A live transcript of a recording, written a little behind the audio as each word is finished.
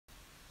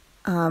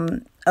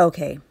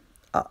Okay.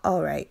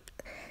 All right.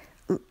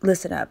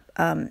 Listen up.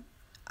 I'm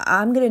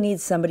going to need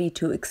somebody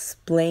to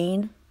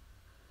explain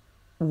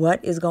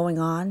what is going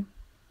on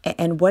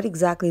and what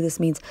exactly this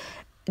means.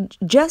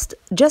 Just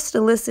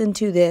to listen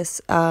to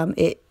this,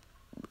 it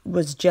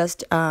was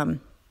just, oh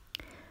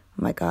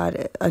my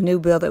God, a new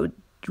bill that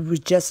was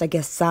just, I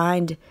guess,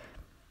 signed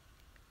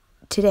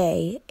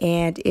today.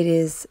 And it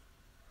is,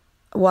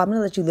 well, I'm going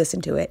to let you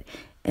listen to it,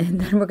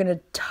 and then we're going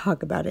to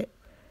talk about it.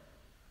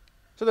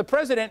 So the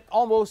president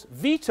almost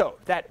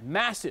vetoed that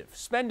massive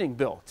spending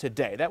bill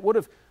today. That would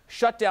have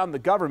shut down the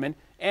government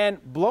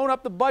and blown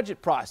up the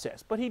budget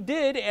process. But he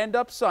did end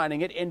up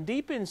signing it, and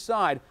deep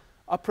inside,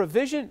 a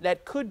provision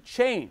that could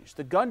change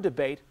the gun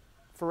debate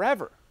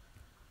forever.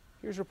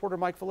 Here's reporter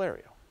Mike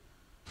Valerio.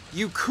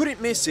 You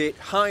couldn't miss it,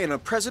 high on a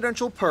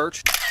presidential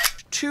perch,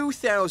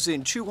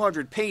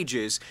 2,200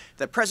 pages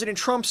that President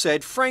Trump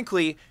said,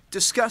 frankly,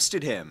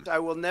 disgusted him. I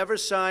will never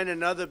sign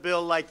another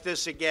bill like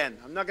this again.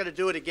 I'm not going to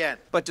do it again.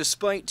 But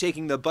despite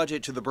taking the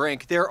budget to the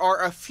brink, there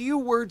are a few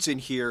words in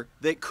here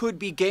that could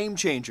be game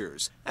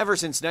changers. Ever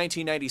since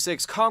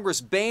 1996,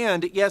 Congress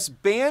banned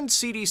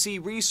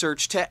CDC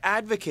research to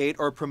advocate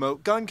or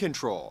promote gun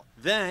control.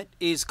 That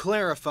is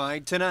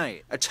clarified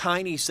tonight. A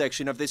tiny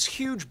section of this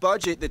huge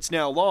budget that's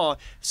now law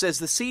says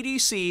the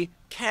CDC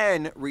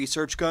can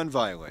research gun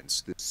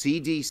violence. The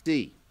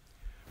CDC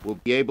will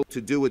be able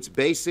to do its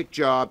basic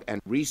job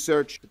and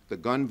research the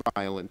gun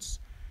violence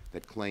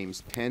that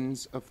claims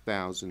tens of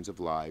thousands of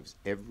lives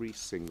every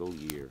single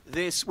year.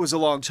 This was a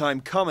long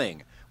time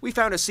coming. We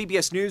found a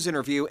CBS News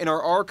interview in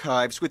our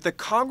archives with the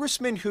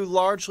congressman who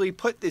largely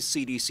put this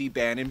CDC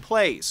ban in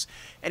place.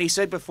 And he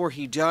said before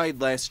he died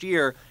last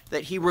year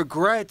that he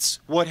regrets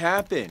what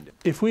happened.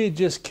 If we had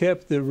just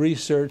kept the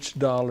research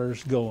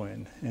dollars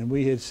going and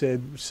we had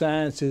said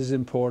science is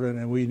important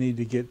and we need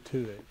to get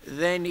to it.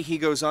 Then he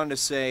goes on to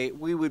say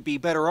we would be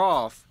better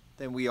off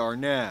than we are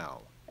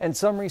now. And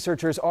some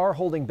researchers are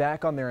holding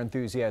back on their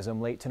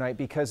enthusiasm late tonight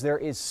because there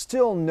is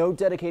still no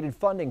dedicated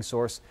funding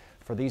source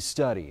for these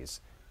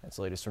studies. That's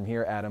the latest from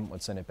here. Adam,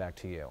 let's send it back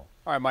to you.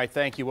 All right, Mike,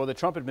 thank you. Well, the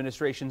Trump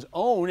administration's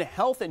own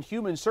Health and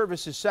Human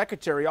Services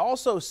Secretary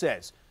also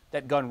says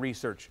that gun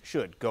research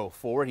should go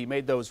forward. He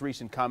made those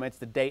recent comments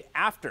the day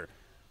after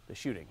the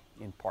shooting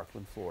in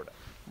Parkland, Florida.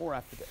 More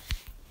after this.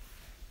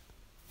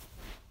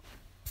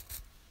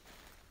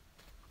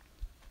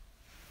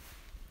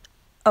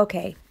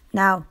 Okay,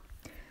 now,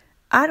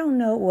 I don't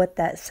know what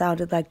that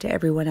sounded like to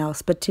everyone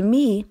else, but to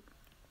me,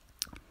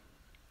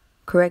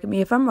 correct me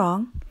if I'm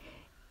wrong,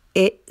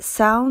 it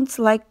sounds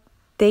like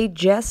they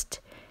just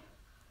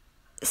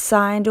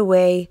signed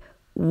away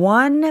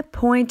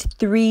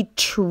 $1.3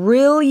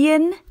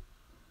 trillion.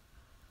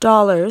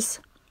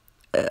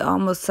 It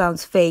almost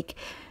sounds fake.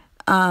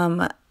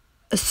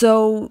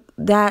 So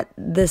that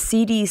the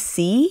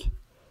CDC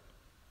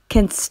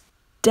can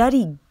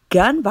study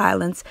gun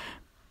violence.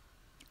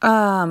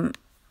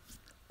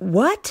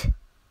 What?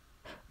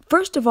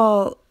 First of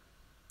all,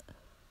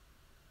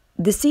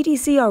 the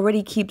CDC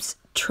already keeps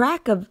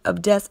track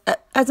of deaths.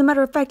 As a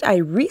matter of fact, I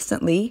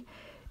recently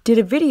did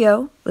a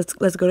video.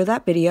 Let's go to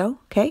that video,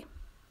 okay?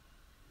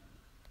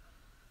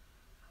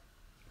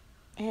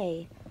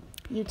 Hey,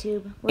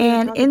 YouTube.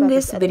 And in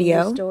this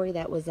video, story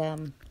that was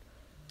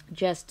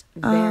just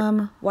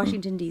there,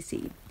 Washington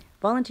D.C.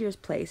 Volunteers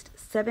placed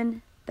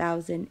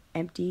 7,000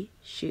 empty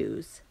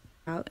shoes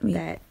out.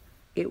 That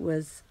it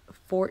was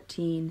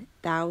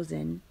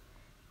 14,000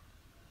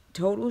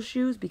 total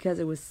shoes because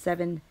it was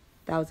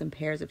 7,000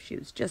 pairs of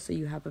shoes. Just so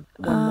you have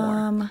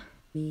one more.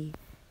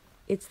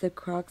 It's the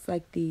Crocs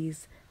like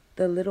these,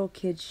 the little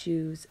kids'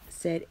 shoes,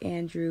 said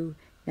Andrew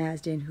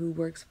Nasdin, who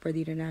works for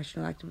the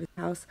International Activist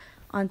House,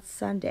 on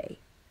Sunday.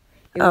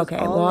 Okay,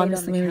 well, I'm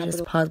just going to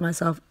just pause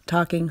myself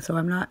talking so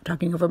I'm not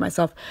talking over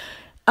myself.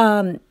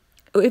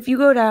 If you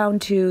go down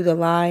to the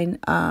line,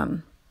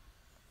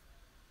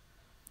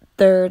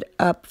 third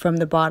up from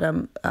the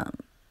bottom,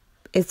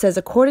 it says,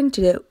 according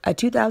to a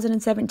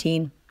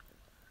 2017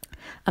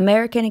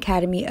 American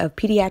Academy of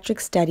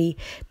Pediatrics study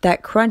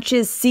that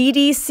crunches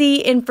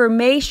CDC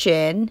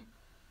information,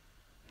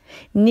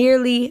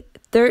 nearly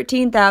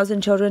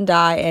 13,000 children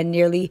die and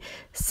nearly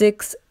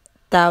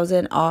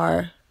 6,000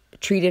 are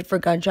treated for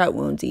gunshot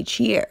wounds each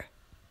year.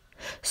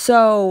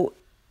 So,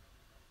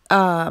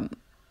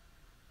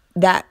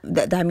 that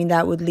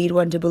would lead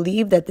one to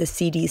believe that the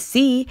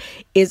CDC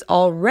is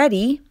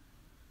already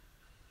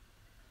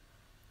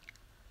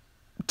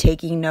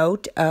taking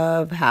note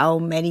of how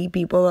many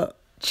people,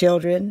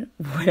 children,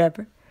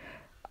 whatever,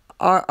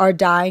 are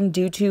dying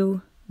due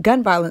to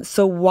gun violence.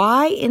 So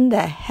why in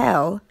the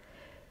hell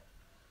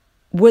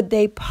would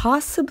they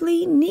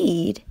possibly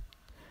need,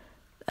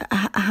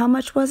 how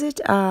much was it?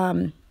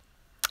 So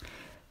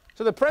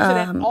the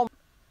president...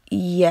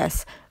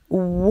 yes,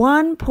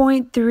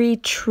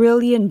 $1.3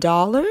 trillion?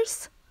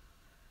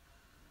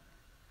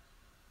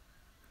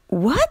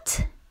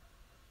 What?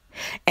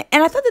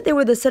 And I thought that they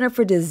were the Center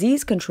for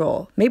Disease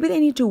Control. Maybe they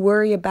need to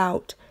worry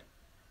about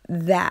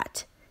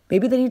that.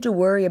 Maybe they need to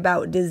worry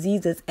about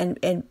diseases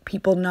and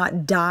people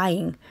not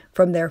dying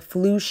from their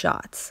flu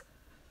shots.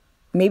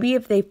 Maybe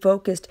if they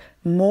focused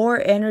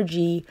more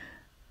energy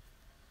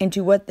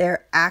into what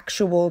their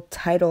actual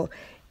title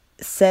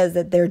says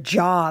that their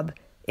job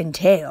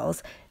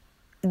entails,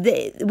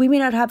 we may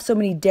not have so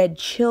many dead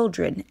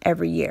children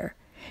every year.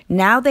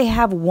 Now they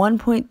have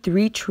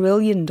 $1.3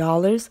 trillion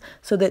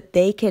so that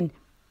they can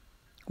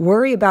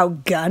worry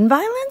about gun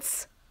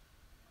violence?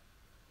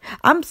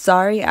 I'm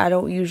sorry, I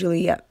don't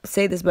usually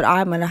say this, but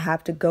I'm going to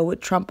have to go with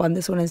Trump on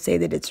this one and say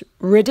that it's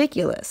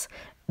ridiculous,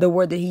 the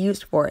word that he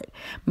used for it.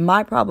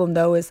 My problem,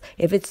 though, is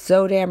if it's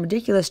so damn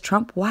ridiculous,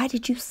 Trump, why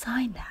did you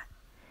sign that?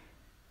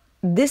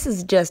 This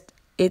is just,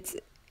 this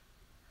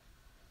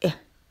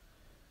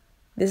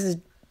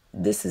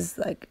is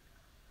like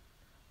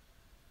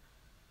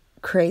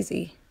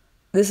crazy.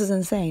 This is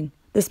insane.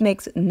 This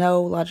makes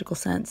no logical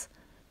sense.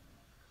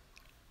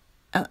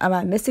 Am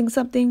I missing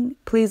something?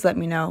 Please let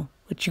me know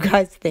what you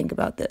guys think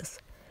about this.